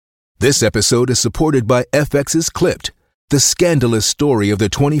This episode is supported by FX's Clipped, the scandalous story of the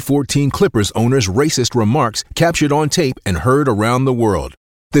 2014 Clippers owner's racist remarks captured on tape and heard around the world.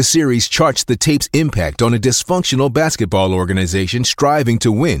 The series charts the tape's impact on a dysfunctional basketball organization striving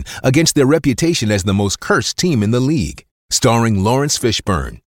to win against their reputation as the most cursed team in the league. Starring Lawrence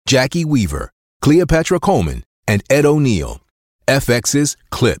Fishburne, Jackie Weaver, Cleopatra Coleman, and Ed O'Neill. FX's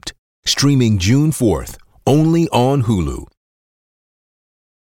Clipped, streaming June 4th, only on Hulu.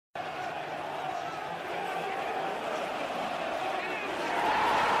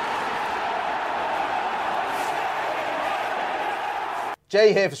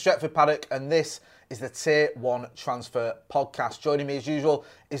 Jay here for Stretford Paddock, and this is the Tier 1 Transfer Podcast. Joining me as usual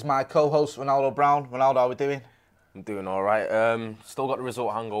is my co-host, Ronaldo Brown. Ronaldo, how are we doing? I'm doing all right. Still got the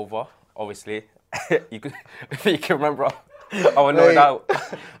result hangover, obviously. You can remember how annoyed out.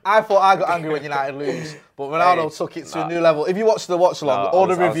 I thought I got angry when United lose, but Ronaldo took it to a new level. If you watch the watch-along or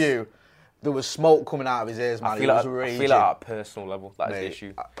the review, there was smoke coming out of his ears, man. I feel like at a personal level, that's the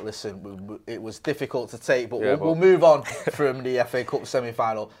issue. Listen, it was difficult to take, but we'll move on from the FA Cup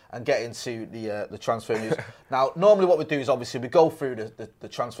semi-final and get into the transfer news. Now, normally what we do is obviously we go through the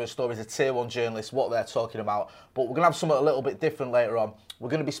transfer stories, the Tier 1 journalists, what they're talking about, but we're going to have something a little bit different later on. We're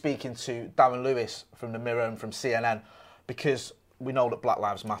going to be speaking to Darren Lewis from the Mirror and from CNN, because we know that Black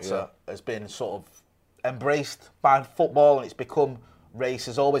Lives Matter has been sort of embraced by football, and it's become... Race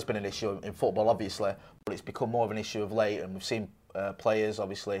has always been an issue in football, obviously, but it's become more of an issue of late, and we've seen players,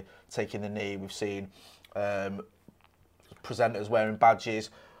 obviously, taking the knee. We've seen presenters wearing badges.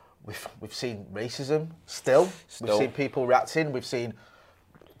 We've seen racism still. We've seen people reacting. We've seen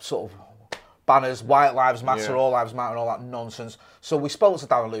sort of banners, White Lives Matter, All Lives Matter, and all that nonsense. So we spoke to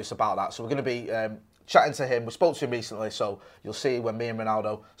Darren Lewis about that. So we're going to be chatting to him. We spoke to him recently, so you'll see when me and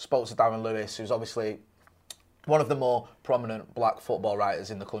Ronaldo spoke to Darren Lewis, who's obviously one of the more prominent black football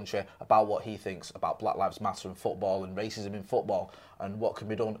writers in the country, about what he thinks about Black Lives Matter and football and racism in football and what can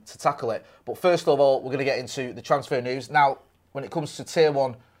be done to tackle it. But first of all, we're going to get into the transfer news. Now, when it comes to Tier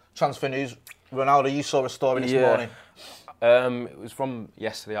 1 transfer news, Ronaldo, you saw a story this morning. It was from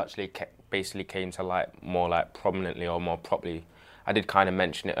yesterday, actually. Basically came to light more like prominently or more properly. I did kind of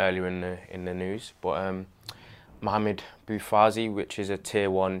mention it earlier in the news, but Mohamed Boufazi, which is a Tier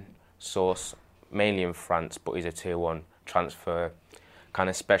 1 source, mainly in France, but he's a Tier 1 transfer kind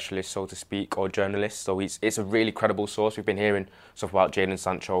of specialist, so to speak, or journalist. So it's a really credible source. We've been hearing stuff about Jadon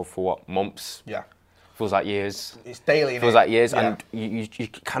Sancho for months. Yeah. Feels like years. It's daily. Feels like years, and you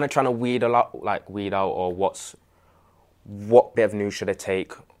kind of trying to weed out, or what bit of news should I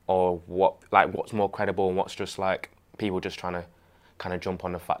take, or what's more credible, and what's just like people just trying to kind of jump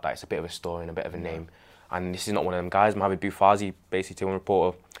on the fact that it's a bit of a story and a bit of a name. And this is not one of them guys. Mohamed Boufazi, basically, one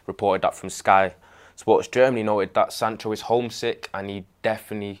reporter, reported that from Sky Sports Germany, noted that Sancho is homesick, and he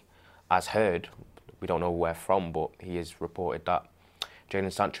definitely has heard, we don't know where from, but he has reported that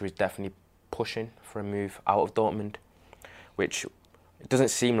Jadon Sancho is definitely pushing for a move out of Dortmund, which it doesn't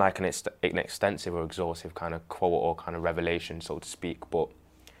seem like an extensive or exhaustive kind of quote or kind of revelation, so to speak, but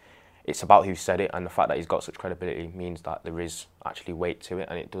it's about who said it, and the fact that he's got such credibility means that there is actually weight to it,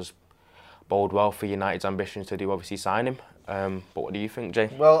 and it does bode well for United's ambitions to do obviously sign him. But what do you think, Jay?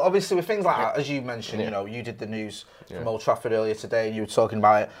 Well, obviously with things like that, as you mentioned, you did the news from Old Trafford earlier today, and you were talking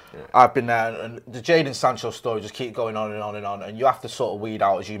about it. I've been there, and the Jadon Sancho story just keeps going on and on and on, and you have to sort of weed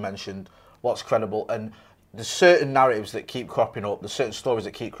out, as you mentioned, what's credible. And there's certain narratives that keep cropping up, there's certain stories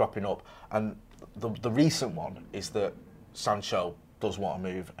that keep cropping up, and the recent one is that Sancho does want to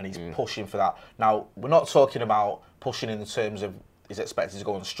move, and he's pushing for that. Now, we're not talking about pushing in terms of he's expected to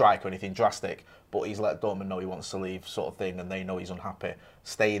go on strike or anything drastic, but he's let Dortmund know he wants to leave, sort of thing, and they know he's unhappy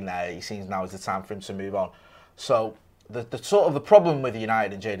staying there. He seems now is the time for him to move on. So the sort of the problem with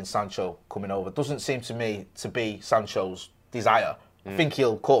United and Jadon Sancho coming over doesn't seem to me to be Sancho's desire. I think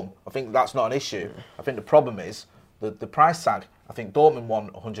he'll come. I think that's not an issue. I think the problem is the price tag. I think Dortmund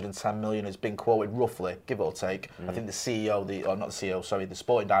want 110 million has been quoted roughly, give or take. I think the CEO, the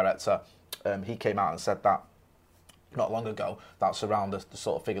sporting director, he came out and said that not long ago. That's around the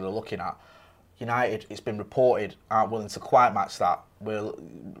sort of figure they're looking at. United, it's been reported, aren't willing to quite match that.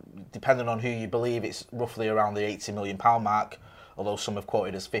 Depending on who you believe, it's roughly around the £80 million mark, although some have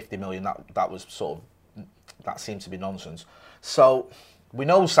quoted as 50 million. That seemed to be nonsense. So we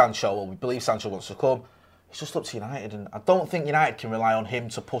know Sancho, or we believe Sancho wants to come. It's just up to United, and I don't think United can rely on him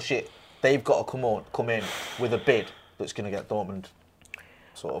to push it. They've got to come in with a bid that's going to get Dortmund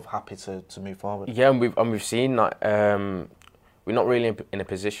sort of happy to move forward. Yeah, and we've seen that we're not really in a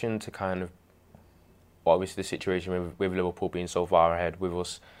position to kind of, obviously the situation with Liverpool being so far ahead, with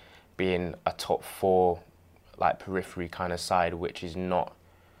us being a top four, like periphery kind of side, which is not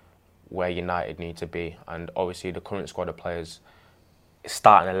where United need to be. And obviously the current squad of players,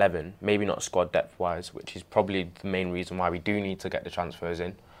 starting 11, maybe not squad depth wise, which is probably the main reason why we do need to get the transfers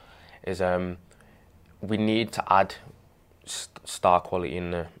in, is we need to add star quality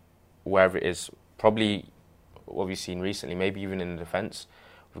in the, wherever it is. Probably what we've seen recently, maybe even in the defence.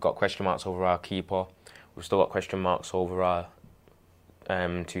 We've got question marks over our keeper. We've still got question marks over our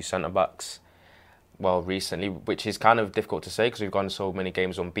 2 centre-backs. Well, recently, which is kind of difficult to say because we've gone so many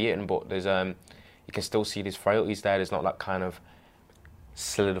games unbeaten, but there's you can still see there's frailties there. There's not that kind of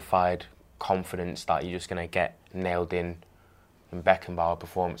solidified confidence that you're just going to get nailed in Beckenbauer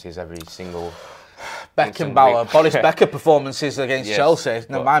performances every single... Boris Becker performances against Chelsea.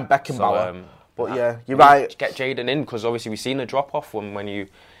 Never mind Beckenbauer. But yeah, you're right. Get Jadon in because obviously we've seen a drop-off when you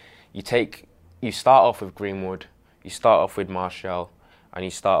start off with Greenwood, you start off with Martial, and you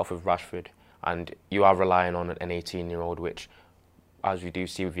start off with Rashford, and you are relying on an 18-year-old, which, as we do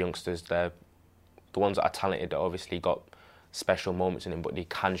see with youngsters, they're the ones that are talented that obviously got special moments in them, but they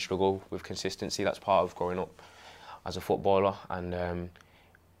can struggle with consistency. That's part of growing up as a footballer, and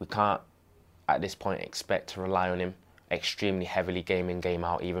we can't, at this point, expect to rely on him extremely heavily game in, game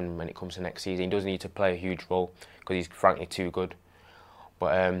out, even when it comes to next season. He does need to play a huge role because he's frankly too good.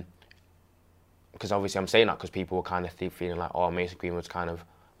 But because obviously I'm saying that because people were kind of feeling like, oh, Mason Greenwood's kind of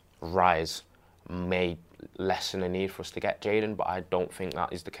rise may lessen the need for us to get Jadon, but I don't think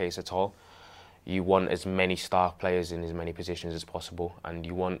that is the case at all. You want as many star players in as many positions as possible, and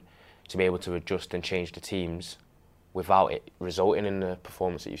you want to be able to adjust and change the teams without it resulting in the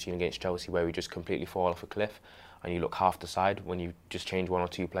performance that you've seen against Chelsea, where we just completely fall off a cliff and you look half the side when you just change 1 or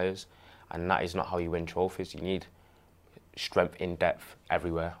 2 players. And that is not how you win trophies. You need strength in depth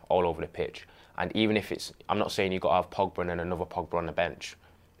everywhere, all over the pitch. And even if it's, I'm not saying you've got to have Pogba and then another Pogba on the bench,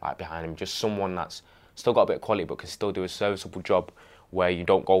 like behind him, just someone that's still got a bit of quality but can still do a serviceable job, where you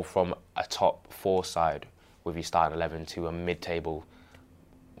don't go from a top 4 side with your starting 11 to a mid-table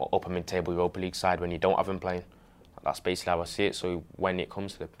or upper mid-table Europa League side when you don't have him playing. That's basically how I see it. So when it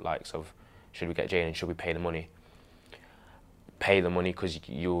comes to the likes of, should we get Jadon, should we pay the money? Pay the money because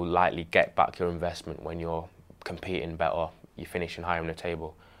you'll likely get back your investment when you're competing better, you're finishing higher on the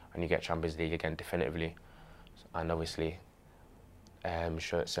table, and you get Champions League again definitively. And obviously,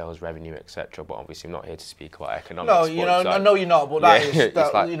 shirt sales, revenue, etc. But obviously, I'm not here to speak about economics. No, you know, I know you're not, but that is,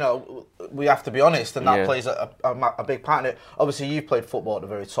 like, you know, we have to be honest, and that plays a big part in it. Obviously, you've played football at a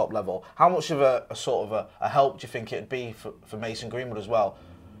very top level. How much of a sort of a help do you think it'd be for Mason Greenwood as well,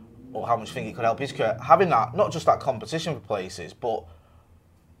 or how much do you think it could help his career having that, not just that competition for places, but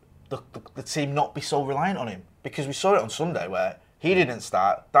the team not be so reliant on him? Because we saw it on Sunday where he didn't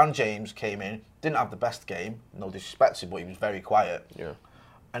start. Dan James came in, didn't have the best game, no disrespect to him, but he was very quiet. Yeah.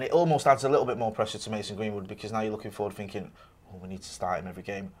 And it almost adds a little bit more pressure to Mason Greenwood because now you're looking forward thinking, oh, we need to start him every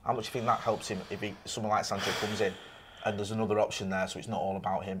game. How much do you think that helps him if someone like Sancho comes in and there's another option there, so it's not all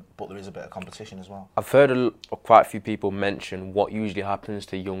about him, but there is a bit of competition as well? I've heard quite a few people mention what usually happens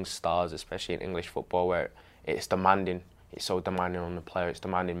to young stars, especially in English football, where it's demanding. It's so demanding on the player. It's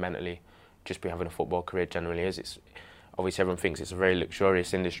demanding mentally. Just be having a football career generally is. It's obviously everyone thinks it's a very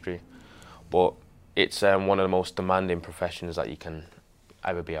luxurious industry, but it's one of the most demanding professions that you can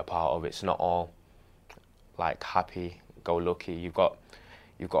ever be a part of. It's not all like happy-go-lucky. You've got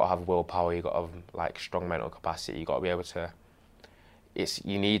to have willpower. You've got to have like strong mental capacity. You've got to be able to.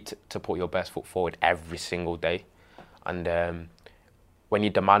 You need to put your best foot forward every single day, and when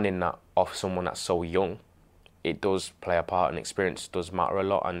you're demanding that of someone that's so young, it does play a part, and experience does matter a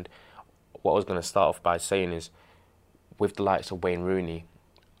lot. And what I was going to start off by saying is, with the likes of Wayne Rooney,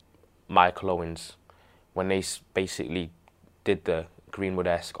 Michael Owens, when they basically did the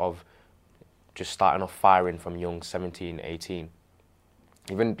Greenwood-esque of just starting off firing from young 17, 18,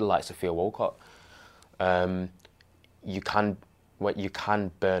 even the likes of Theo Walcott, you can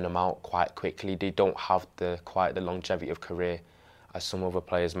burn them out quite quickly. They don't have quite the longevity of career as some other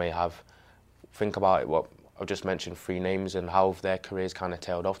players may have. Think about it, what I've just mentioned 3 names and how their careers kind of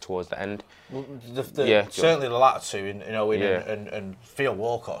tailed off towards the end. Well, certainly the latter two, and Theo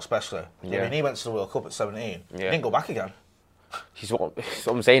Walcott especially. I mean, he went to the World Cup at 17. He didn't go back again. What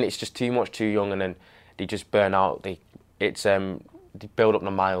I'm saying, it's just too much too young, and then they just burn out. They build up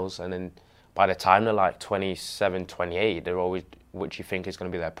the miles, and then by the time they're like 27, 28, they're always, which you think is going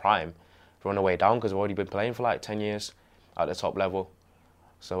to be their prime, run away down because they've already been playing for like 10 years at the top level.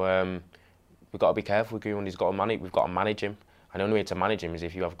 So we've got to be careful with Greenwood. We've got to manage him. And the only way to manage him is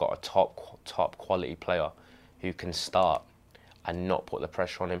if you have got a top quality player who can start and not put the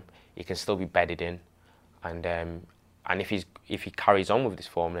pressure on him. He can still be bedded in, and if he carries on with this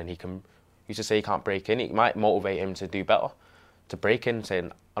form, then he can. Used to say he can't break in. It might motivate him to do better, to break in,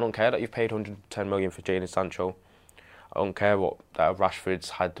 saying I don't care that you've paid 110 million for Jadon Sancho. I don't care that Rashford's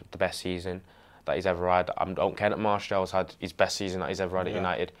had the best season that he's ever had. I don't care that Martial's had his best season that he's ever had at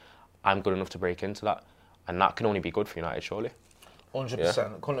United. I'm good enough to break into that, and that can only be good for United, surely.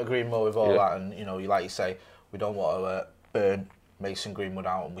 100%. Couldn't agree more with all that. And like you say, we don't want to burn Mason Greenwood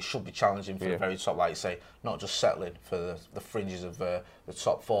out, and we should be challenging for the very top, like you say, not just settling for the fringes of the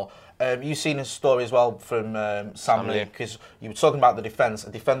top four. You've seen a story as well from Sam Lee, because you were talking about the defence.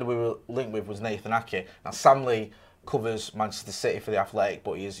 A defender we were linked with was Nathan Ake. Now Sam Lee covers Manchester City for the Athletic,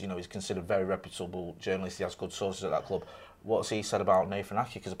 but he is, he's considered a very reputable journalist. He has good sources at that club. What's he said about Nathan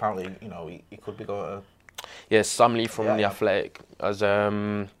Ake? Because apparently, he could be going to... Yeah, Sam Lee from the Athletic, as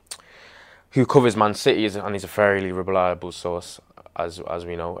who covers Man City, and he's a fairly reliable source, as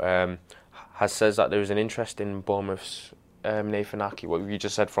we know, has says that there is an interest in Bournemouth's Nathan Ake. What you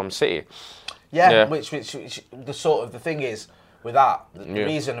just said from City. Yeah. Which the thing is with that, the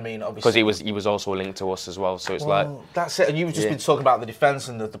reason, obviously because he was also linked to us as well. So it's that's it. And you've just been talking about the defence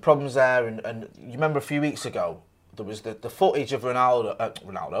and the problems there, and you remember a few weeks ago there was the footage of Ronaldo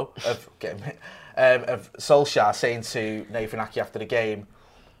of Solskjaer saying to Nathan Ake after the game.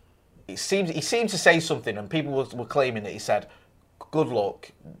 He seemed to say something, and people were claiming that he said, "Good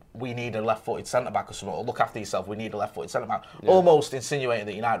luck. We need a left-footed centre-back or something. Or look after yourself. We need a left-footed centre-back." Yeah. Almost insinuating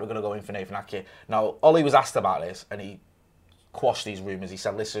that United were going to go in for Nathan Ake. Now, Ollie was asked about this, and he quashed these rumours. He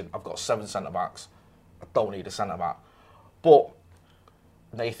said, "Listen, I've got 7 centre-backs. I don't need a centre-back." But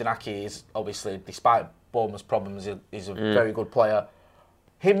Nathan Ake is obviously, despite Bournemouth's problems, is a very good player.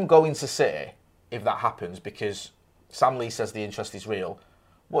 Him going to City, if that happens, because Sam Lee says the interest is real.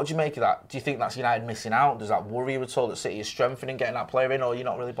 What do you make of that? Do you think that's United missing out? Does that worry you at all that City is strengthening getting that player in, or are you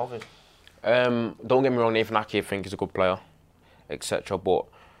not really bothered? Don't get me wrong, Nathan Ake I think is a good player, etc. But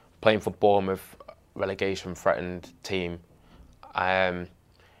playing for Bournemouth, relegation-threatened team,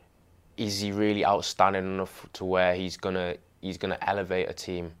 is he really outstanding enough to where he's gonna elevate a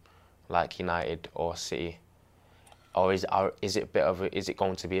team like United or City, or is it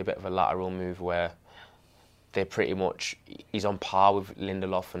going to be a bit of a lateral move where they're pretty much, he's on par with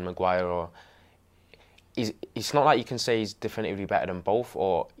Lindelof and Maguire, or it's not like you can say he's definitively better than both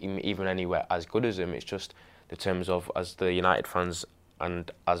or even anywhere as good as him. It's just the terms of, as the United fans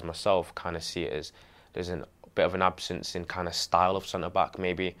and as myself kind of see it as, there's a bit of an absence in kind of style of centre-back.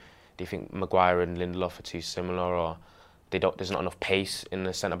 Maybe, do you think Maguire and Lindelof are too similar, or there's not enough pace in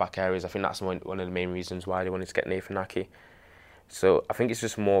the centre-back areas? I think that's one of the main reasons why they wanted to get Nathan Ake. So I think it's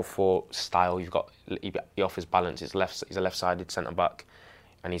just more for style. He offers balance. He's a left-sided centre-back,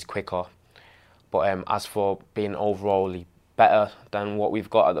 and he's quicker. But as for being overall better than what we've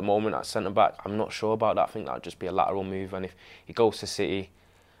got at the moment at centre-back, I'm not sure about that. I think that would just be a lateral move. And if he goes to City,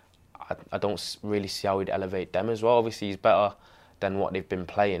 I don't really see how he'd elevate them as well. Obviously, he's better than what they've been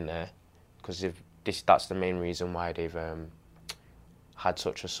playing there, because that's the main reason why they've had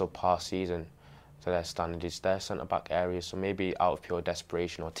such a subpar season to their standard, is their centre-back areas. So maybe out of pure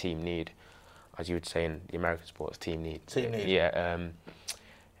desperation or team need, as you would say in the American sports, team need. Yeah,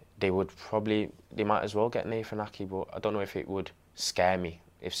 they might as well get Nathan Ake, but I don't know if it would scare me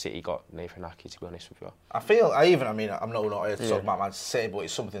if City got Nathan Ake, to be honest with you. I'm not here to talk about Manchester City, but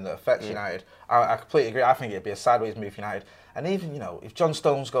it's something that affects United. I completely agree. I think it'd be a sideways move for United. And even, if John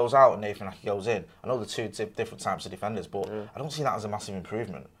Stones goes out and Nathan Ake goes in, I know they're two different types of defenders, but I don't see that as a massive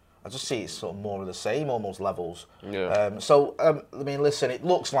improvement. I just see it's sort of more of the same, almost levels. Yeah. Listen, it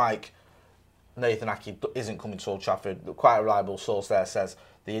looks like Nathan Ake isn't coming to Old Trafford. Quite a reliable source there says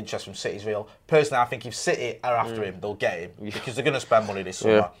the interest from City is real. Personally, I think if City are after him, they'll get him, because they're going to spend money this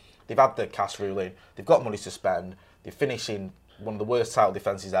summer. Yeah. They've had the cash ruling. They've got money to spend. They're finishing one of the worst title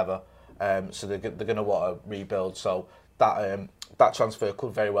defences ever. So they're going to want to rebuild. So that transfer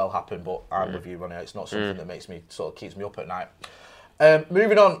could very well happen. But I'm with you, Ronnie. It's not something that keeps me up at night.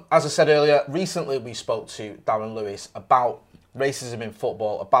 Moving on, as I said earlier, recently we spoke to Darren Lewis about racism in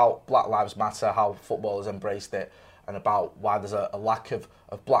football, about Black Lives Matter, how football has embraced it, and about why there's a lack of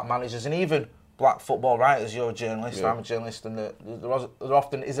black managers and even black football writers. You're a journalist, I'm a journalist, and there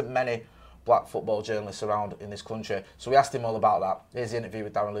often isn't many black football journalists around in this country. So we asked him all about that. Here's the interview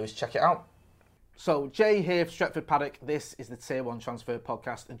with Darren Lewis. Check it out. So Jay here for Stretford Paddock. This is the Tier 1 Transfer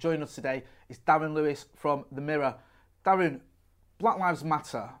Podcast, and joining us today is Darren Lewis from The Mirror. Darren, Black Lives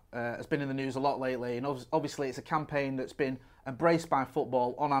Matter has been in the news a lot lately, and obviously it's a campaign that's been embraced by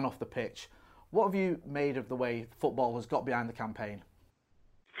football on and off the pitch. What have you made of the way football has got behind the campaign?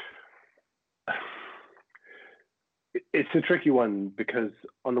 It's a tricky one because,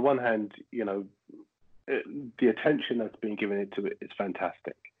 on the one hand, the attention that's being given to it is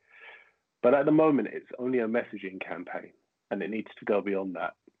fantastic. But at the moment, it's only a messaging campaign. and it needs to go beyond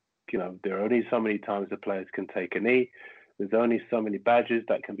that. There are only so many times the players can take a knee. There's only so many badges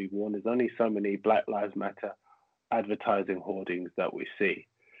that can be worn. There's only so many Black Lives Matter advertising hoardings that we see.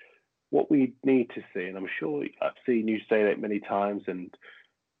 What we need to see, and I'm sure I've seen you say that many times, and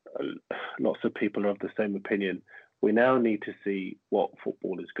lots of people are of the same opinion, we now need to see what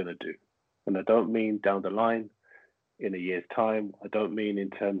football is going to do. And I don't mean down the line, in a year's time. I don't mean in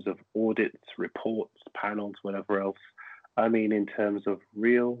terms of audits, reports, panels, whatever else. I mean in terms of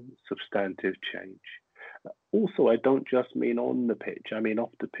real substantive change. Also, I don't just mean on the pitch. I mean off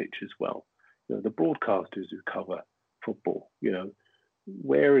the pitch as well. The broadcasters who cover football,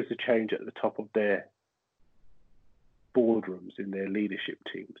 where is the change at the top of their boardrooms, in their leadership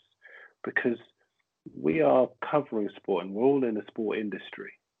teams? Because we are covering sport and we're all in the sport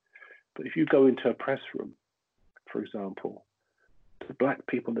industry. But if you go into a press room, for example, the black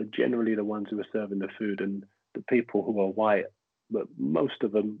people are generally the ones who are serving the food, and the people who are white, but most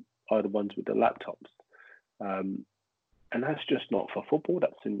of them are the ones with the laptops. And that's just not for football,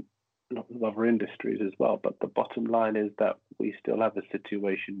 that's in lots of other industries as well. But the bottom line is that we still have a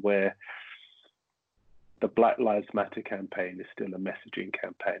situation where the Black Lives Matter campaign is still a messaging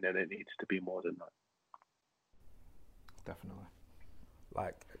campaign, and it needs to be more than that. Definitely.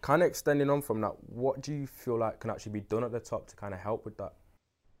 Like, kind of extending on from that, what do you feel like can actually be done at the top to kind of help with that?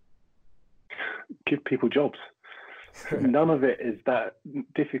 Give people jobs. None of it is that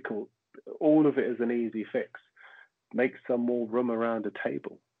difficult. All of it is an easy fix. Make some more room around a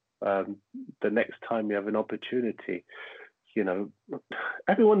table. The next time you have an opportunity,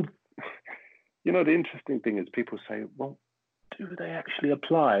 everyone, the interesting thing is people say, well, do they actually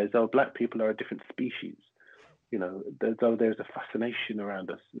apply as though black people are a different species? As though there's a fascination around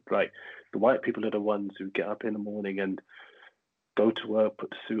us. Like, the white people are the ones who get up in the morning and go to work, put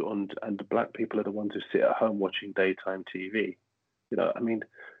the suit on, and the black people are the ones who sit at home watching daytime TV.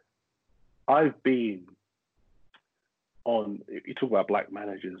 I've been on, you talk about black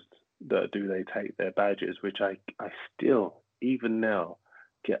managers, do they take their badges, which I still, even now,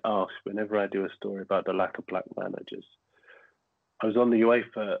 get asked whenever I do a story about the lack of black managers. I was on the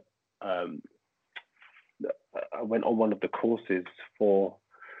UEFA, I went on one of the courses for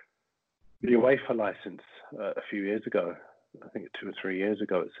the UEFA license a few years ago, I think 2 or 3 years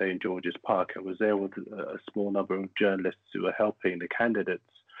ago at St. George's Park. I was there with a small number of journalists who were helping the candidates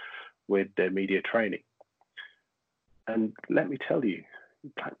with their media training. And let me tell you,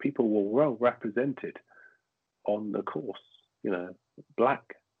 black people were well represented on the course.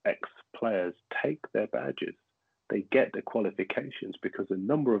 Black ex-players take their badges. They get their qualifications because a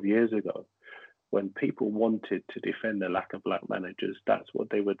number of years ago, when people wanted to defend the lack of black managers, that's what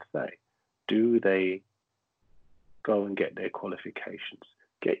they would say. Do they go and get their qualifications?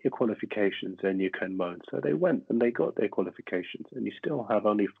 Get your qualifications and you can moan. So they went and they got their qualifications, and you still have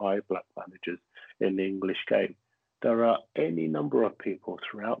only 5 black managers in the English game. There are any number of people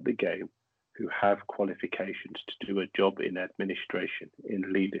throughout the game who have qualifications to do a job in administration,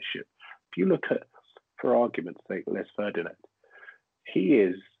 in leadership. If you look at, for argument's sake, Les Ferdinand, he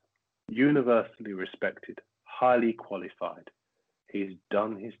is universally respected, highly qualified. He's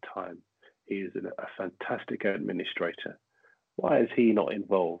done his time. He is a fantastic administrator. Why is he not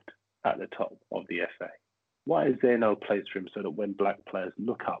involved at the top of the FA? Why is there no place for him so that when black players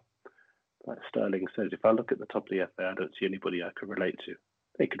look up, like Sterling says, if I look at the top of the FA, I don't see anybody I could relate to.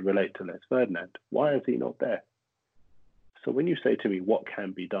 They could relate to Les Ferdinand. Why is he not there? So when you say to me, what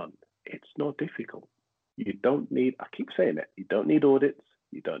can be done? It's not difficult. You don't need, I keep saying it, you don't need audits,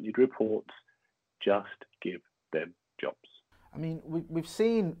 you don't need reports, just give them jobs. I mean, we've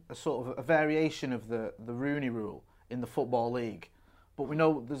seen a sort of a variation of the Rooney Rule in the Football League, but we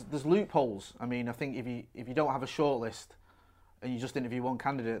know there's loopholes. I mean, I think if you don't have a shortlist and you just interview one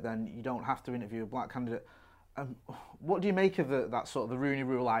candidate, then you don't have to interview a black candidate. What do you make of that sort of the Rooney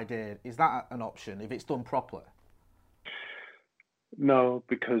Rule idea? Is that an option if it's done properly? No,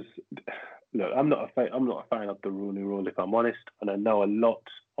 because look, I'm not a fan of the Rooney Rule, if I'm honest, and I know a lot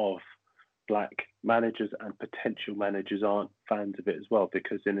of black managers and potential managers aren't fans of it as well.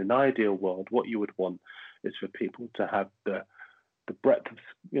 Because in an ideal world, what you would want is for people to have the breadth of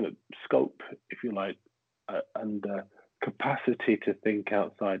scope, if you like, and capacity to think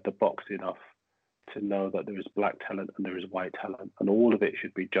outside the box enough to know that there is black talent and there is white talent, and all of it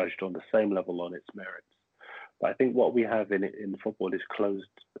should be judged on the same level on its merits. But I think what we have in football is closed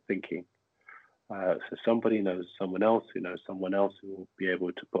thinking. So somebody knows someone else who knows someone else who will be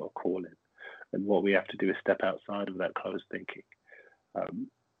able to put a call in. And what we have to do is step outside of that closed thinking.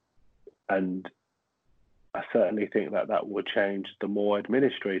 And I certainly think that that would change the more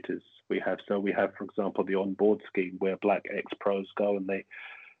administrators we have. So we have, for example, the on-board scheme where black ex-pros go and they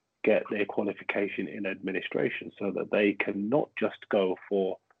get their qualification in administration so that they can not just go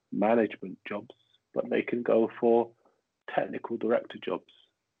for management jobs, but they can go for technical director jobs,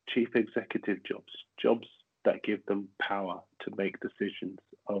 chief executive jobs, jobs that give them power to make decisions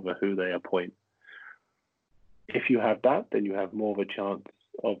over who they appoint. If you have that, then you have more of a chance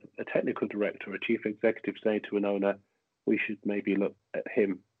of a technical director or a chief executive saying to an owner, we should maybe look at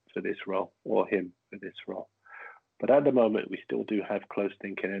him for this role or him for this role. But at the moment, we still do have close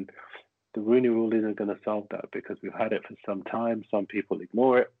thinking, and the Rooney Rule isn't going to solve that because we've had it for some time. Some people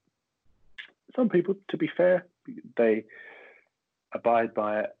ignore it. Some people, to be fair, they abide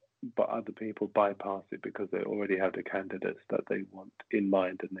by it, but other people bypass it because they already have the candidates that they want in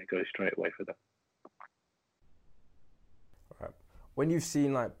mind and they go straight away for them. Right. When you've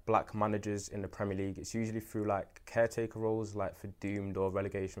seen like black managers in the Premier League, it's usually through like caretaker roles, like for doomed or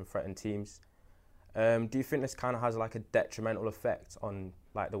relegation threatened teams. Do you think this kind of has like a detrimental effect on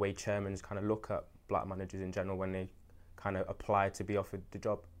like the way chairmen kind of look at black managers in general when they kind of apply to be offered the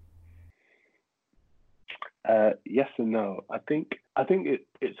job? Yes and no. I think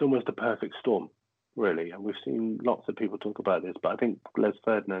it's almost a perfect storm, really, and we've seen lots of people talk about this. But I think Les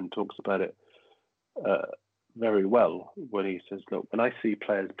Ferdinand talks about it very well when he says, "Look, when I see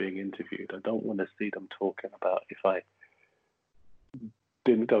players being interviewed, I don't want to see them talking about if I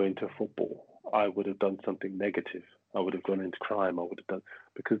didn't go into football, I would have done something negative. I would have gone into crime. I would have done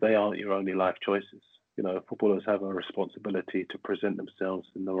because they aren't your only life choices. You know, footballers have a responsibility to present themselves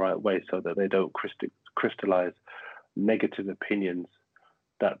in the right way so that they don't crystallize negative opinions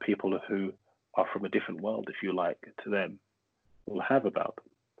that people who are from a different world, if you like, to them will have about them.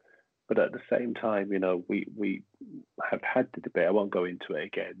 But at the same time, you know, we have had the debate, I won't go into it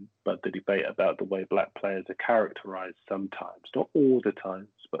again, but the debate about the way black players are characterized sometimes, not all the times,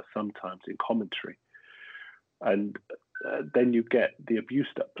 but sometimes in commentary. And then you get the abuse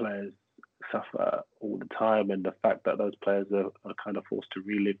that players suffer all the time, and the fact that those players are kind of forced to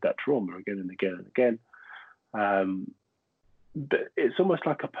relive that trauma again and again and again. But it's almost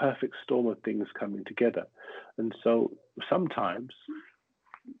like a perfect storm of things coming together. And so sometimes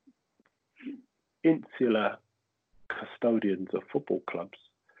insular custodians of football clubs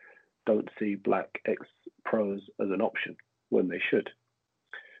don't see black ex-pros as an option when they should.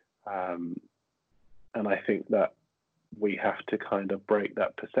 And I think that we have to kind of break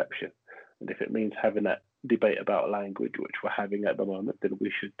that perception. And if it means having that debate about language, which we're having at the moment, then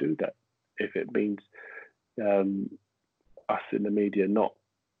we should do that. If it means us in the media not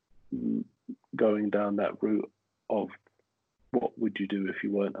going down that route of what would you do if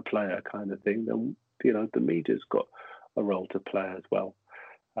you weren't a player kind of thing, then, you know, the media's got a role to play as well.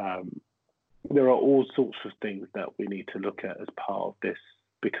 There are all sorts of things that we need to look at as part of this,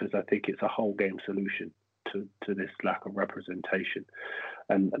 because I think it's a whole game solution to this lack of representation.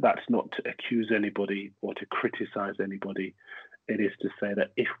 And that's not to accuse anybody or to criticize anybody. It is to say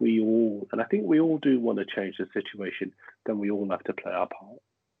that if we all, and I think we all do want to change the situation, then we all have to play our part.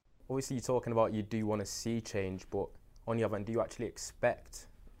 Obviously, you're talking about you do want to see change, but on the other hand, do you actually expect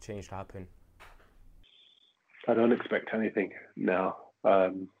change to happen? I don't expect anything now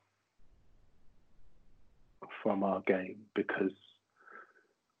from our game, because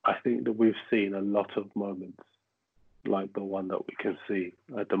I think that we've seen a lot of moments like the one that we can see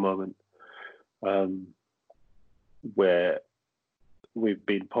at the moment, where we've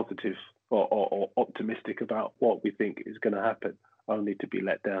been positive or optimistic about what we think is going to happen, only to be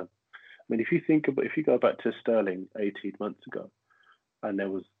let down. I mean, if you go back to Sterling 18 months ago, and there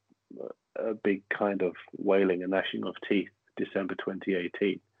was a big kind of wailing and gnashing of teeth, December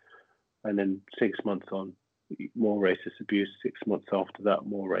 2018, and then 6 months on, more racist abuse. 6 months after that,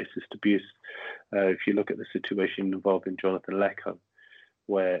 more racist abuse. If you look at the situation involving Jonathan Lecco,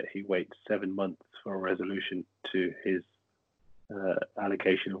 where he waits 7 months for a resolution to his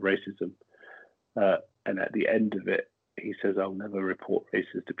allegation of racism, and at the end of it, he says, "I'll never report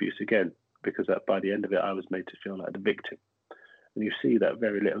racist abuse again," because by the end of it, I was made to feel like the victim. And you see that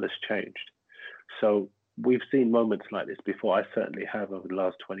very little has changed. So we've seen moments like this before. I certainly have over the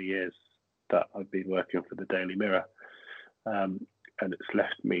last 20 years that I've been working for the Daily Mirror. And it's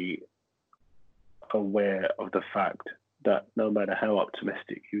left me aware of the fact that no matter how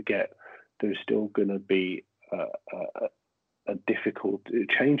optimistic you get, there's still going to be a difficult,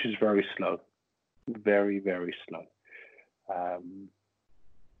 change is very slow, very, very slow.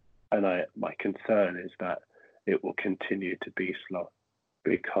 And my concern is that it will continue to be slow,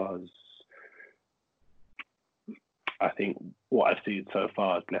 because I think what I've seen so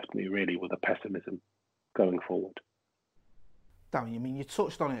far has left me really with a pessimism going forward. Darren, I mean, you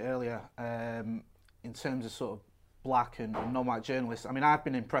touched on it earlier in terms of sort of black and non-white journalists. I mean, I've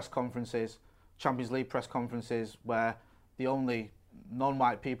been in press conferences, Champions League press conferences, where the only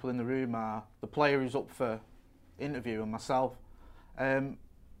non-white people in the room are the player who's up for interview and myself.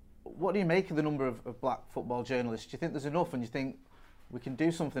 What do you make of the number of black football journalists? Do you think there's enough, and do you think we can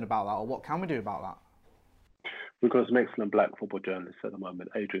do something about that, or what can we do about that? We've got some excellent black football journalists at the moment.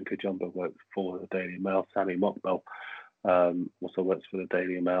 Adrian Kajumba works for the Daily Mail. Sammy Mockbell also works for the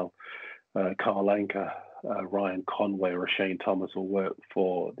Daily Mail. Carl Anker, Ryan Conway, or Shane Thomas will work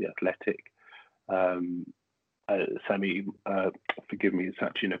for The Athletic. Sami,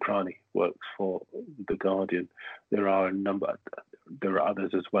 Sachin Akrani works for The Guardian. There are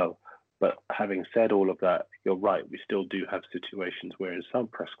others as well. But having said all of that, you're right, we still do have situations where in some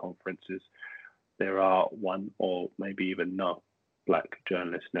press conferences there are one or maybe even no black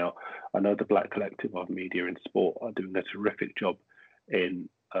journalists. Now, I know the Black Collective of Media in Sport are doing a terrific job in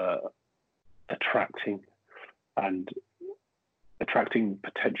attracting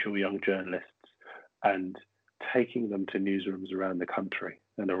potential young journalists and taking them to newsrooms around the country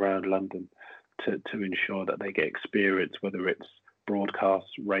and around London to ensure that they get experience, whether it's broadcast,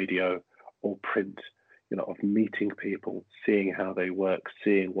 radio, or print, of meeting people, seeing how they work,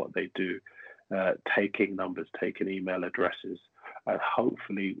 seeing what they do, taking numbers, taking email addresses, and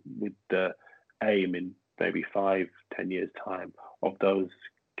hopefully with the aim in maybe 5-10 years' time of those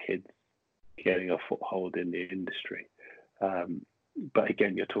kids getting a foothold in the industry. But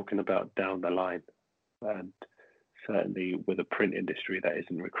again, you're talking about down the line, and certainly with a print industry that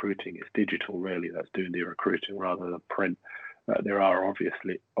isn't recruiting, it's digital really that's doing the recruiting rather than print. There are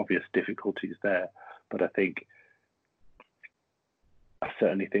obvious difficulties there, but I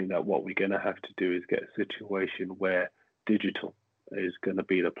certainly think that what we're going to have to do is get a situation where digital is going to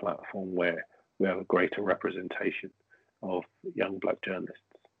be the platform where we have a greater representation of young black journalists.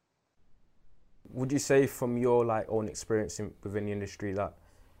 Would you say from your own experience within the industry that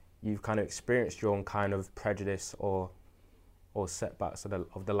you've kind of experienced your own kind of prejudice or setbacks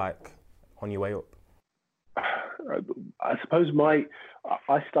of the like on your way up? I suppose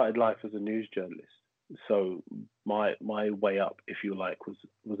I started life as a news journalist, so my way up, if you like,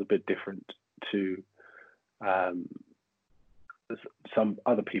 was a bit different to some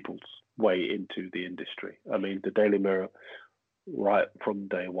other people's way into the industry. I mean, the Daily Mirror, right from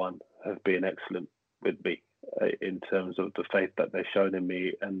day one, have been excellent with me in terms of the faith that they've shown in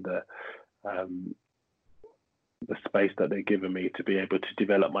me and the space that they've given me to be able to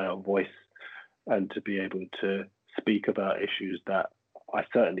develop my own voice and to be able to speak about issues that I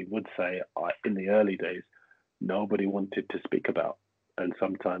certainly would say in the early days nobody wanted to speak about. And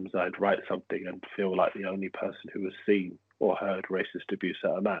sometimes I'd write something and feel like the only person who has seen or heard racist abuse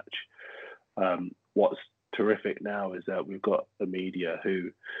at a match. What's terrific now is that we've got the media who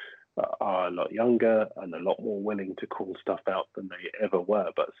are a lot younger and a lot more willing to call stuff out than they ever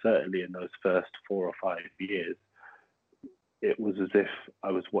were. But certainly in those first 4 or 5 years, it was as if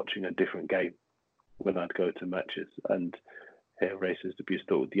I was watching a different game when I'd go to matches and hear racist abuse.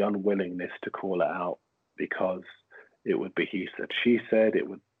 The unwillingness to call it out because it would be he said, she said, it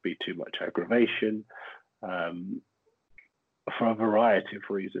would be too much aggravation. For a variety of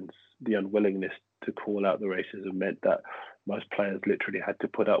reasons, the unwillingness to call out the racism meant that most players literally had to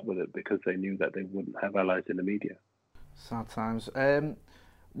put up with it because they knew that they wouldn't have allies in the media. Sad times.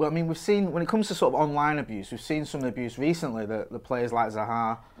 Well, I mean, we've seen, when it comes to sort of online abuse, we've seen some of the abuse recently that the players like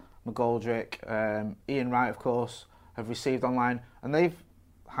Zaha, McGoldrick, Ian Wright, of course, have received online, and they've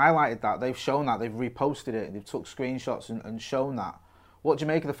highlighted that, they've shown that, they've reposted it, they've took screenshots and shown that. What do you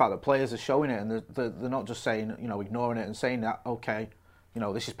make of the fact that players are showing it and they're not just saying, ignoring it and saying that, okay,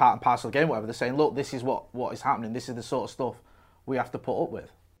 this is part and parcel of the game, whatever. They're saying, look, this is what is happening. This is the sort of stuff we have to put up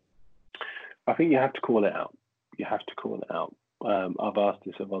with. I think you have to call it out. You have to call it out. I've asked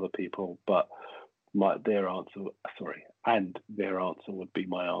this of other people, but their answer would be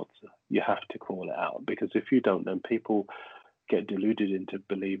my answer. You have to call it out, because if you don't, then people get deluded into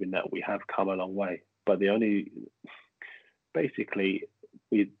believing that we have come a long way. But basically,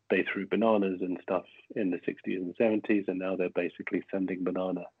 they threw bananas and stuff in the 60s and 70s, and now they're basically sending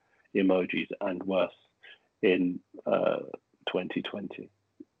banana emojis and worse in 2020.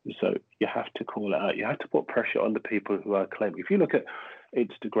 So you have to call it out. You have to put pressure on the people who are claiming. If you look at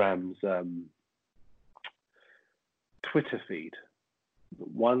Instagram's Twitter feed,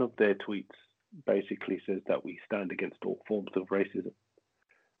 one of their tweets basically says that we stand against all forms of racism.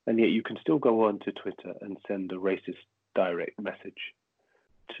 And yet you can still go on to Twitter and send a racist direct message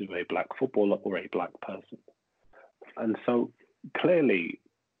to a black footballer or a black person. And so clearly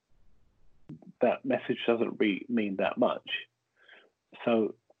that message doesn't mean that much.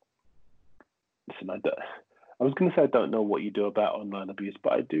 So, listen, I was going to say I don't know what you do about online abuse,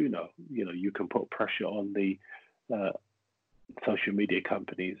 but I do know. You can put pressure on the social media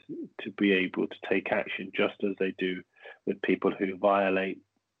companies to be able to take action, just as they do with people who violate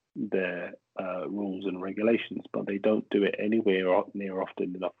their rules and regulations, but they don't do it anywhere near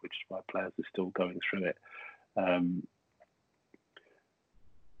often enough, which is why players are still going through it.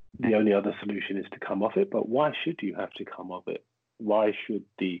 The only other solution is to come off it, but why should you have to come off it? Why should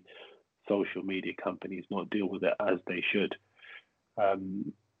the social media companies not deal with it as they should? For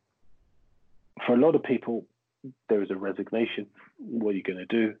a lot of people, there is a resignation. What are you going to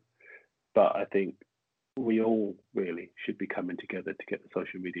do? But I think we all really should be coming together to get the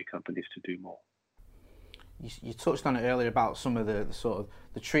social media companies to do more. You touched on it earlier about some of the sort of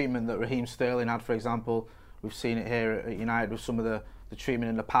the treatment that Raheem Sterling had, for example. We've seen it here at United with some of the treatment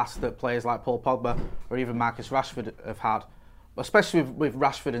in the past that players like Paul Pogba or even Marcus Rashford have had. But especially with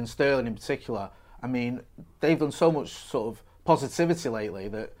Rashford and Sterling in particular, I mean, they've done so much sort of positivity lately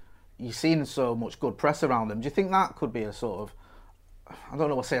that you've seen so much good press around them. Do you think that could be a sort of, I don't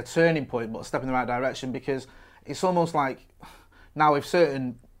know what to say, a turning point, but a step in the right direction? Because it's almost like now if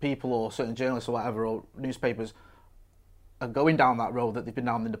certain people or certain journalists or whatever or newspapers are going down that road that they've been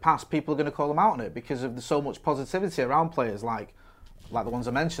down in the past, people are going to call them out on it because of the so much positivity around players like the ones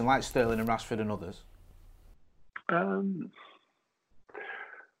I mentioned, like Sterling and Rashford and others.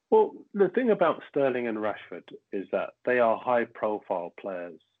 Well, the thing about Sterling and Rashford is that they are high-profile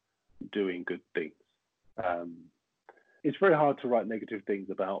players doing good things. It's very hard to write negative things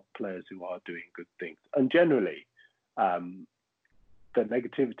about players who are doing good things. And generally, the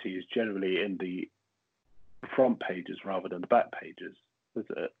negativity is generally in the front pages rather than the back pages,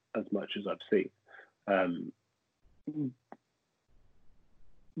 as much as I've seen.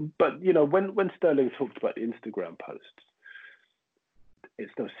 But, when Sterling talked about the Instagram posts,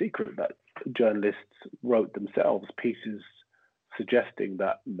 it's no secret that journalists wrote themselves pieces suggesting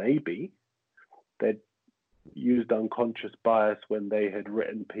that maybe they'd used unconscious bias when they had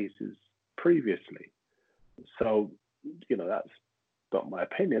written pieces previously. So, that's not my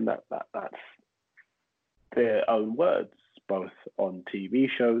opinion. That's their own words, both on TV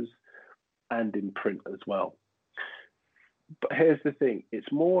shows and in print as well. But here's the thing.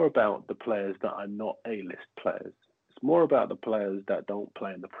 It's more about the players that are not A-list players. It's more about the players that don't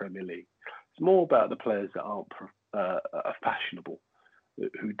play in the Premier League. It's more about the players that aren't fashionable,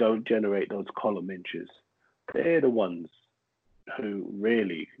 who don't generate those column inches. They're the ones who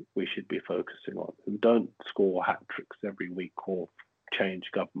really we should be focusing on, who don't score hat tricks every week or change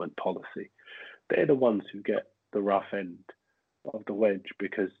government policy. They're the ones who get the rough end of the wedge,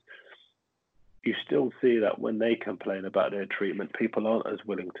 because you still see that when they complain about their treatment, people aren't as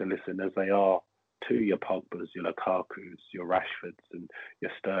willing to listen as they are to your Pogbas, your Lukakus, your Rashfords and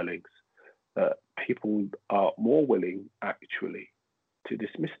your Sterlings. People are more willing, actually, to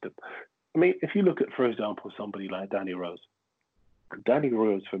dismiss them. I mean, if you look at, for example, somebody like Danny Rose. Danny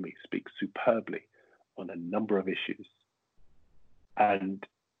Rose, for me, speaks superbly on a number of issues. And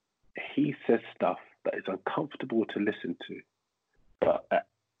he says stuff that is uncomfortable to listen to, but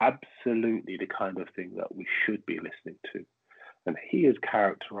absolutely the kind of thing that we should be listening to. And he is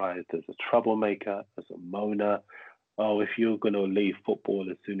characterized as a troublemaker, as a moaner. Oh, if you're going to leave football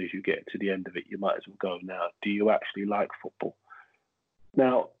as soon as you get to the end of it, you might as well go now. Do you actually like football?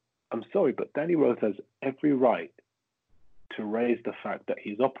 Now, I'm sorry, but Danny Rose has every right to raise the fact that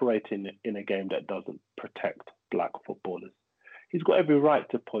he's operating in a game that doesn't protect black footballers. He's got every right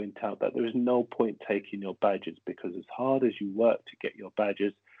to point out that there is no point taking your badges, because as hard as you work to get your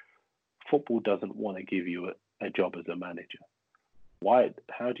badges, football doesn't want to give you a job as a manager. Why?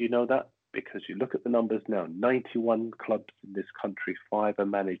 How do you know that? Because you look at the numbers now, 91 clubs in this country, 5 are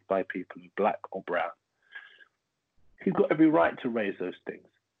managed by people who are black or brown. He's got every right to raise those things.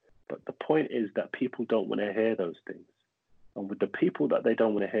 But the point is that people don't want to hear those things. And with the people that they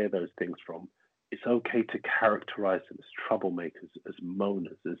don't want to hear those things from, it's okay to characterize them as troublemakers, as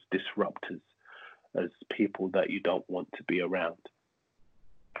moaners, as disruptors, as people that you don't want to be around.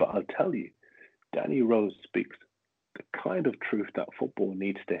 But I'll tell you, Danny Rose speaks the kind of truth that football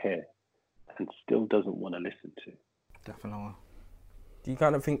needs to hear and still doesn't want to listen to. Definitely. Do you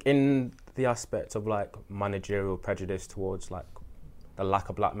kind of think in the aspect of like managerial prejudice towards like the lack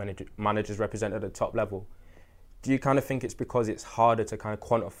of black managers represented at the top level, do you kind of think it's because it's harder to kind of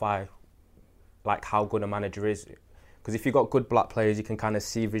quantify like how good a manager is? Because if you've got good black players, you can kind of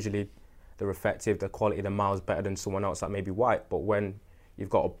see visually they're effective, the quality, they're miles better than someone else that may be white. But when you've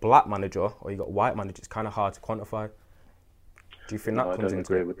got a black manager or you've got a white manager, it's kind of hard to quantify. Do you think that comes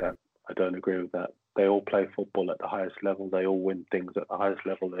into it? I I don't agree with that. They all play football at the highest level. They all win things at the highest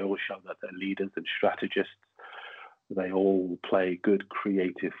level. They all show that they're leaders and strategists. They all play good,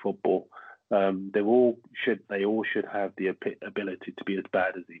 creative football. They all should have the ability to be as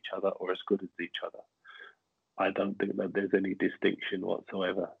bad as each other or as good as each other. I don't think that there's any distinction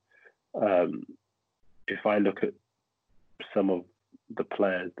whatsoever. If I look at some of the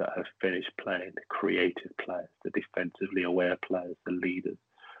players that have finished playing, the creative players, the defensively aware players, the leaders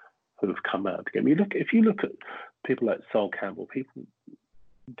who have come out of the game. If you look at people like Sol Campbell, people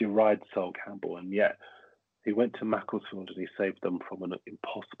deride Sol Campbell, and yet he went to Macclesfield and he saved them from an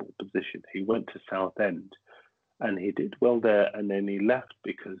impossible position. He went to Southend and he did well there, and then he left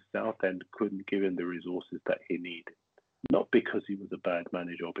because Southend couldn't give him the resources that he needed. Not because he was a bad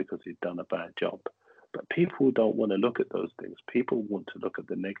manager or because he'd done a bad job, but people don't want to look at those things. People want to look at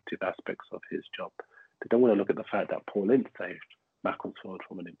the negative aspects of his job. They don't want to look at the fact that Paul Ince saved Macclesfield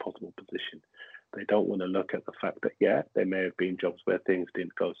from an impossible position. They don't want to look at the fact that, yeah, there may have been jobs where things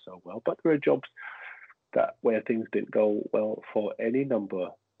didn't go so well, but there are jobs where things didn't go well for any number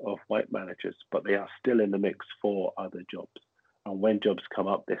of white managers, but they are still in the mix for other jobs. And when jobs come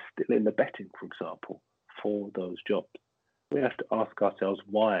up, they're still in the betting, for example, for those jobs. We have to ask ourselves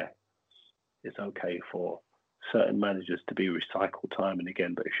why it's okay for certain managers to be recycled time and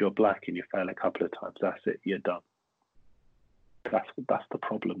again, but if you're black and you fail a couple of times, that's it, you're done. That's the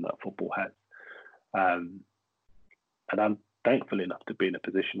problem that football has. And I'm thankful enough to be in a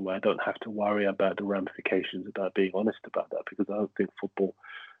position where I don't have to worry about the ramifications about being honest about that, because I don't think football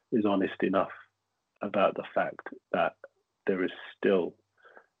is honest enough about the fact that there is still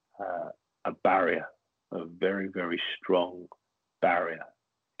a barrier, a very, very strong barrier,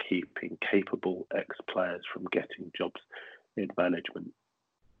 keeping capable ex-players from getting jobs in management.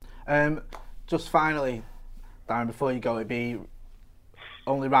 Just finally, Darren, before you go, it'd be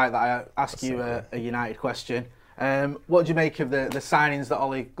only right that I ask you a United question. What do you make of the signings that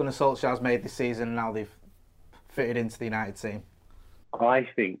Ole Gunnar Solskjaer's made this season and how they've fitted into the United team? I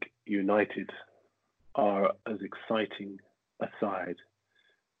think United are as exciting a side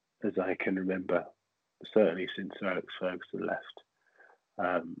as I can remember, certainly since Alex Ferguson left.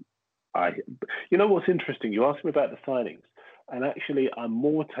 You know what's interesting? You asked me about the signings, and actually I'm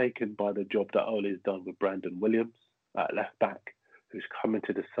more taken by the job that Ole has done with Brandon Williams at left back, who's come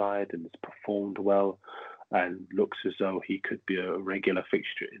into the side and has performed well and looks as though he could be a regular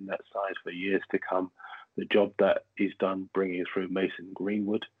fixture in that side for years to come. The job that he's done bringing through Mason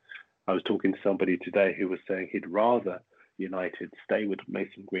Greenwood. I was talking to somebody today who was saying he'd rather United stay with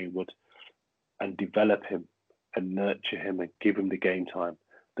Mason Greenwood and develop him and nurture him and give him the game time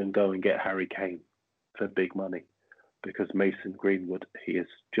than go and get Harry Kane for big money. Because Mason Greenwood, he is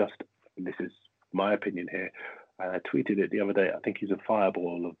just, and this is my opinion here, and I tweeted it the other day, I think he's a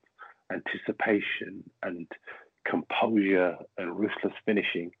fireball of anticipation and composure and ruthless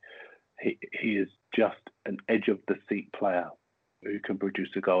finishing. He is just an edge of the seat player who can produce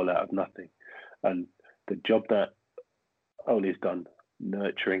a goal out of nothing. And the job that Ole's done,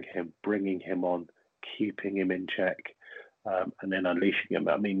 nurturing him, bringing him on, keeping him in check, and then unleashing him.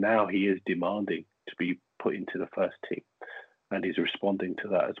 I mean, now he is demanding to be put into the first team, and he's responding to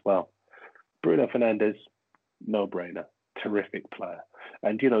that as well. Bruno Fernandes, no-brainer, terrific player.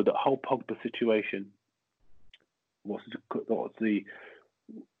 And, you know, the whole Pogba situation, what's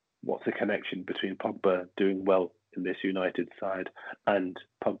the connection between Pogba doing well in this United side and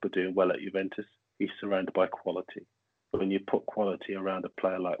Pogba doing well at Juventus? He's surrounded by quality. When you put quality around a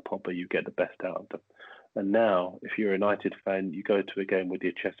player like Pogba, you get the best out of them. And now, if you're a United fan, you go to a game with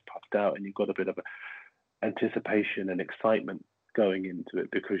your chest puffed out and you've got a bit of anticipation and excitement going into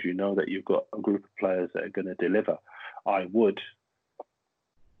it because you know that you've got a group of players that are going to deliver. I would,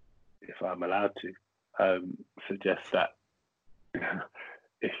 if I'm allowed to, suggest that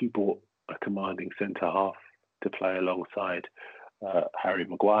if you bought a commanding centre-half to play alongside Harry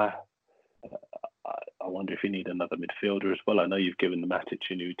Maguire, I wonder if you need another midfielder as well. I know you've given the Matic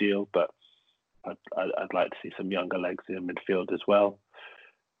a new deal, but I'd like to see some younger legs in midfield as well,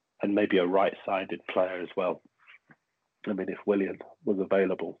 and maybe a right-sided player as well. I mean, if Willian was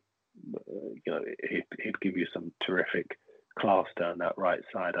available, you know, he'd give you some terrific class down that right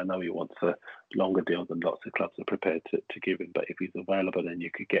side. I know he wants a longer deal than lots of clubs are prepared to give him, but if he's available and you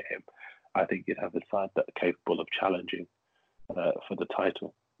could get him, I think you'd have a side that's capable of challenging for the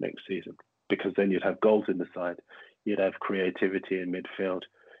title next season, because then you'd have goals in the side, you'd have creativity in midfield,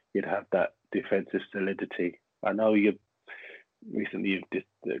 you'd have that defensive solidity. I know you've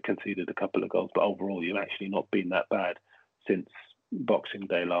conceded a couple of goals, but overall you've actually not been that bad since Boxing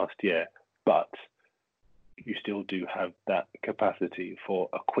Day last year. But you still do have that capacity for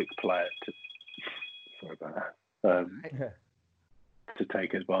a quick player to. Sorry about that. To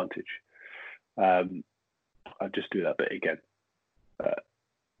take advantage. I'll just do that bit again.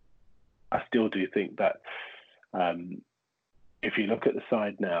 I still do think that if you look at the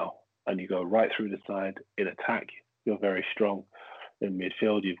side now and you go right through the side, in attack, you're very strong. In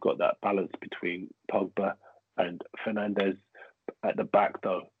midfield, you've got that balance between Pogba and Fernandes. At the back,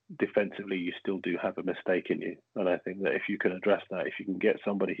 though, defensively, you still do have a mistake in you. And I think that if you can address that, if you can get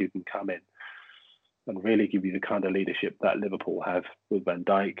somebody who can come in and really give you the kind of leadership that Liverpool have with Van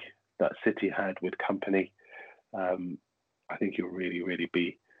Dijk, that City had with Company, I think you'll really, really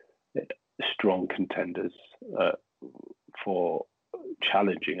be strong contenders for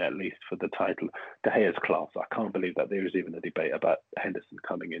challenging at least for the title. De Gea's class. I can't believe that there is even a debate about Henderson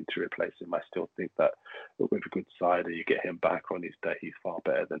coming in to replace him. I still think that with a good side and you get him back on his day, he's far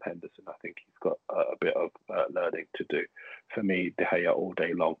better than Henderson. I think he's got a bit of learning to do. For me, De Gea all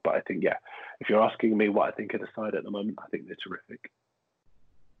day long. But I think, if you're asking me what I think of the side at the moment, I think they're terrific.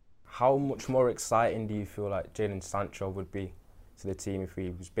 How much more exciting do you feel like Jadon Sancho would be to the team if we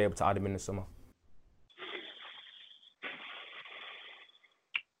was able to add him in the summer?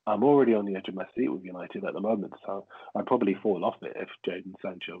 I'm already on the edge of my seat with United at the moment, so I'd probably fall off it if Jadon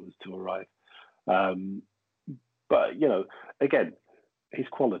Sancho was to arrive. But, again, his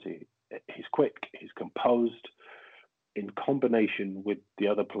quality, he's quick, he's composed. In combination with the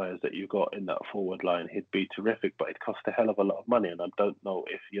other players that you got in that forward line, he'd be terrific, but it costs a hell of a lot of money, and I don't know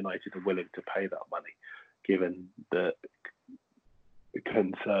if United are willing to pay that money, given the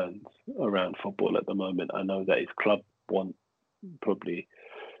concerns around football at the moment. I know that his club want probably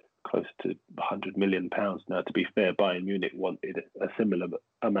close to £100 million now. To be fair, Bayern Munich wanted a similar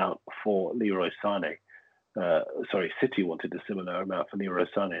amount for Leroy Sané. City wanted a similar amount for Leroy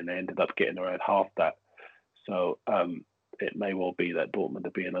Sané, and they ended up getting around half that. So it may well be that Dortmund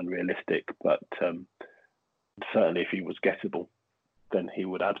are being unrealistic, but certainly if he was gettable, then he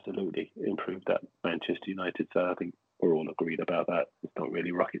would absolutely improve that Manchester United. So I think we're all agreed about that. It's not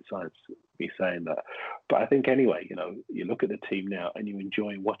really rocket science, me saying that. But I think anyway, you look at the team now and you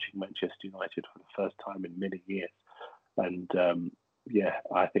enjoy watching Manchester United for the first time in many years. And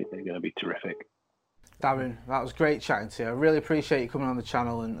I think they're going to be terrific. Darren, that was great chatting to you. I really appreciate you coming on the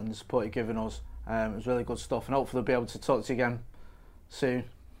channel and the support you've given us. It was really good stuff, and hopefully we'll be able to talk to you again soon.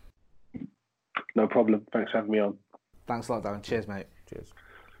 No problem. Thanks for having me on. Thanks a lot, Darren. Cheers, mate. Cheers.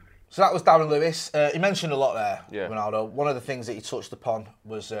 So that was Darren Lewis. He mentioned a lot there, yeah. Ronaldo. One of the things that he touched upon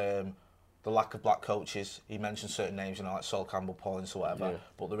was the lack of black coaches. He mentioned certain names, like Sol Campbell, Paulins or whatever,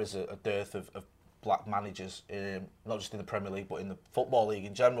 but there is a dearth of black managers, not just in the Premier League, but in the Football League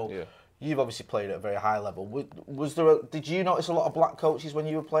in general. Yeah. You've obviously played at a very high level. Did you notice a lot of black coaches when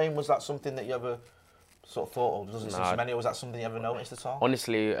you were playing? Was that something that you ever sort of thought, doesn't seem so many, or was that something you ever noticed at all?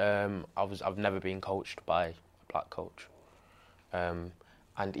 Honestly, I've never been coached by a black coach. And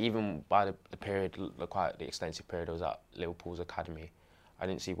even by the period, quite the extensive period I was at Liverpool's academy, I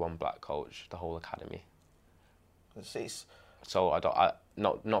didn't see one black coach the whole academy. So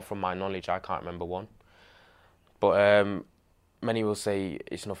not from my knowledge, I can't remember one. But many will say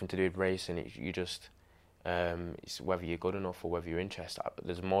it's nothing to do with race, and it's whether you're good enough or whether you're interested. But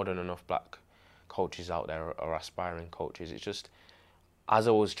there's more than enough black coaches out there or aspiring coaches. It's just, as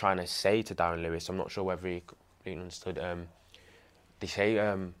I was trying to say to Darren Lewis, I'm not sure whether he completely understood. They say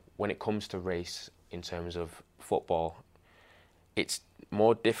when it comes to race in terms of football, it's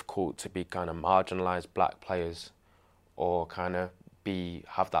more difficult to be kind of marginalised black players or kind of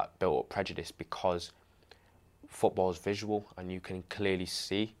have that built-up prejudice, because football is visual and you can clearly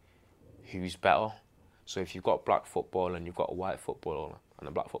see who's better. So if you've got black football and you've got a white footballer and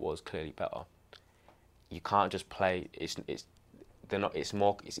the black footballer is clearly better, you can't just play. It's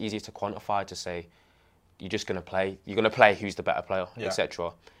easier to quantify, to say you're going to play who's the better player,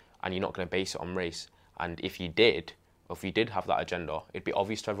 etc. And you're not going to base it on race. And if you did have that agenda, it'd be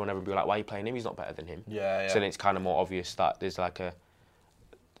obvious to everyone. Everyone would be like, why are you playing him? He's not better than him. So then it's kind of more obvious that there's like a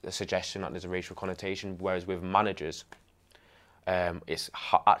suggestion that there's a racial connotation. Whereas with managers, it's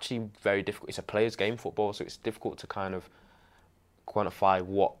actually very difficult. It's a player's game, football, so it's difficult to kind of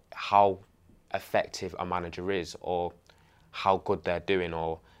quantify how effective a manager is, or how good they're doing,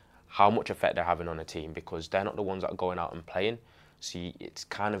 or how much effect they're having on a team, because they're not the ones that are going out and playing. So it's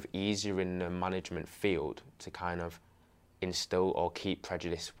kind of easier in the management field to kind of instill or keep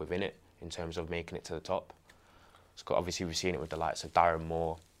prejudice within it in terms of making it to the top. So obviously we've seen it with the likes of Darren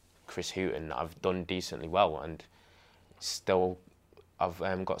Moore, Chris Hughton. I've done decently well, and still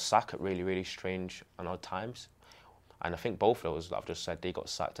I've got sacked at really, really strange and odd times. And I think both of those, I've just said, they got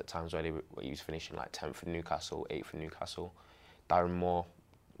sacked at times where he was finishing like 10th for Newcastle, 8th for Newcastle. Darren Moore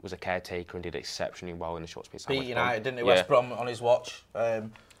was a caretaker and did exceptionally well in the short space. Beat United, didn't he? West Brom on his watch.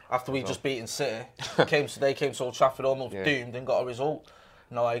 After we just beaten City, they came to Old Trafford almost doomed and got a result.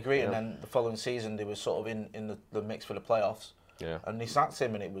 No, I agree. And then the following season, they were sort of in the mix for the playoffs. Yeah. And he sacked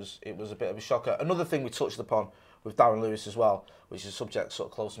him, and it was a bit of a shocker. Another thing we touched upon with Darren Lewis as well, which is a subject sort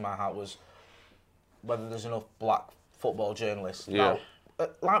of close to my heart, was whether there's enough black football journalists. Yeah. Now,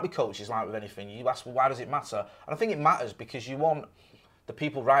 like with coaches, like with anything, you ask, well, why does it matter? And I think it matters because you want the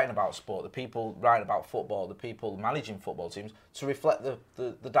people writing about sport, the people writing about football, the people managing football teams to reflect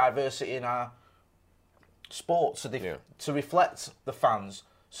the diversity in our sport, to reflect the fans.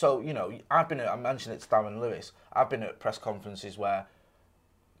 So, you know, I mentioned it to Darren Lewis, I've been at press conferences where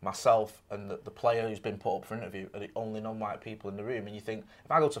myself and the player who's been put up for interview are the only non-white people in the room, and you think,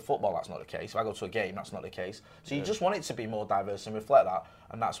 if I go to football, that's not the case. If I go to a game, that's not the case. So you just want it to be more diverse and reflect that,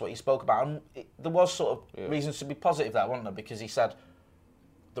 and that's what he spoke about. And there was sort of reasons to be positive there, wasn't there? Because he said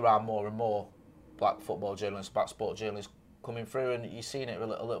there are more and more black football journalists, black sport journalists coming through, and you're seeing it a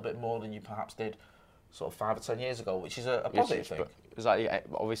little bit more than you perhaps did sort of 5 or 10 years ago, which is a positive thing. Exactly.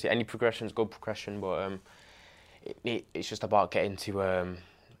 Obviously, any progression is good progression, but it's just about getting to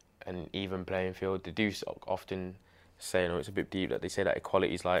an even playing field. They do often say, it's a bit deep, that they say that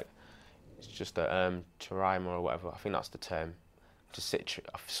equality is like, it's just a charima or whatever. I think that's the term.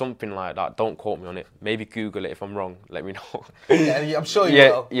 Something like that. Don't quote me on it. Maybe Google it if I'm wrong. Let me know. Yeah, I'm sure you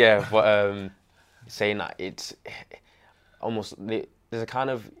will. Yeah, but saying that it's almost, there's a kind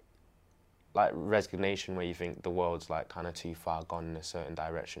of like resignation where you think the world's like kind of too far gone in a certain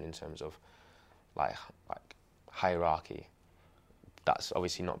direction in terms of like hierarchy. That's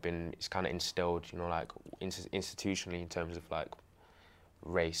obviously not been, it's kind of instilled, like institutionally in terms of like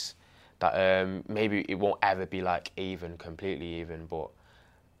race, that maybe it won't ever be like completely even, but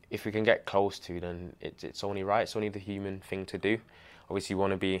if we can get close to, then it's only right, it's only the human thing to do. Obviously you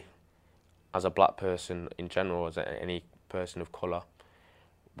want to be, as a black person in general, as any person of colour,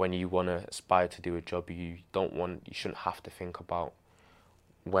 when you want to aspire to do a job, you shouldn't have to think about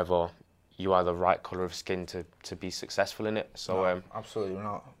whether you are the right colour of skin to be successful in it. So no, absolutely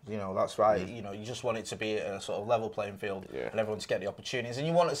not. That's right. You just want it to be a sort of level playing field and everyone to get the opportunities. And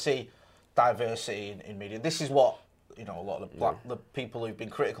you want to see diversity in media. This is what a lot of the people who've been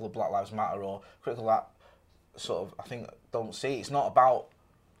critical of Black Lives Matter or critical of that sort of, I think, don't see. It's not about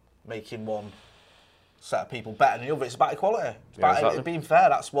making one set of people better than the other. It's about equality. It's about it being fair.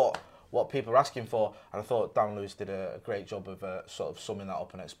 That's what people are asking for. And I thought Darren Lewis did a great job of sort of summing that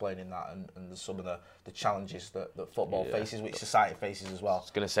up and explaining that and some of the challenges that football faces, which society faces as well. I was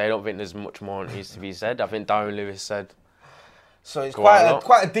going to say, I don't think there's much more that needs to be said. I think Darren Lewis said... So it's quite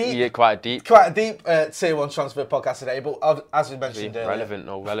a deep Tier 1 transfer podcast today, but as we mentioned earlier...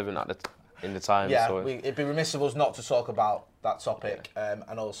 relevant in the time. Yeah, so it'd be remiss of us not to talk about that topic,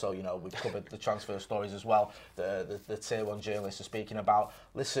 and also, we've covered the transfer stories as well, the Tier 1 journalists are speaking about.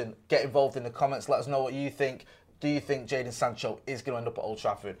 Listen, get involved in the comments, let us know what you think. Do you think Jadon Sancho is going to end up at Old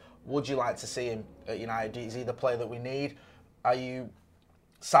Trafford? Would you like to see him at United? Is he the player that we need? Are you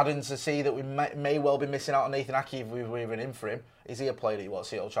saddened to see that we may well be missing out on Nathan Ake if we were even in for him? Is he a player that you want to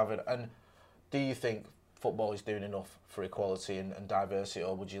see at Old Trafford? And do you think football is doing enough for equality and diversity,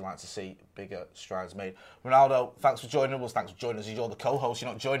 or would you like to see bigger strides made? Ronaldo, thanks for joining us. Thanks for joining us. You're the co-host, you're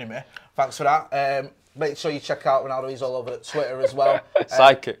not joining me. Thanks for that. Make sure you check out Ronaldo. He's all over Twitter as well.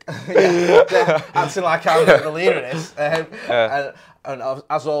 Psychic. Acting like I'm the leader of this. And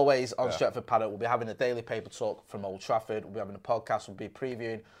as always, on Stretford Paddock, we'll be having a daily paper talk from Old Trafford. We'll be having a podcast. We'll be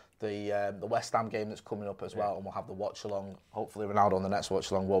previewing the West Ham game that's coming up as well, and we'll have the watch-along. Hopefully Ronaldo on the next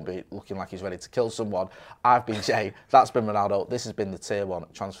watch-along won't be looking like he's ready to kill someone. I've been Jay. That's been Ronaldo. This has been the Tier 1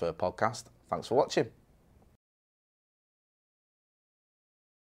 Transfer Podcast. Thanks for watching.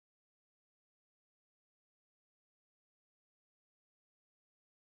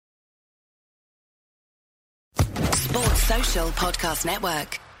 Sports Social Podcast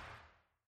Network.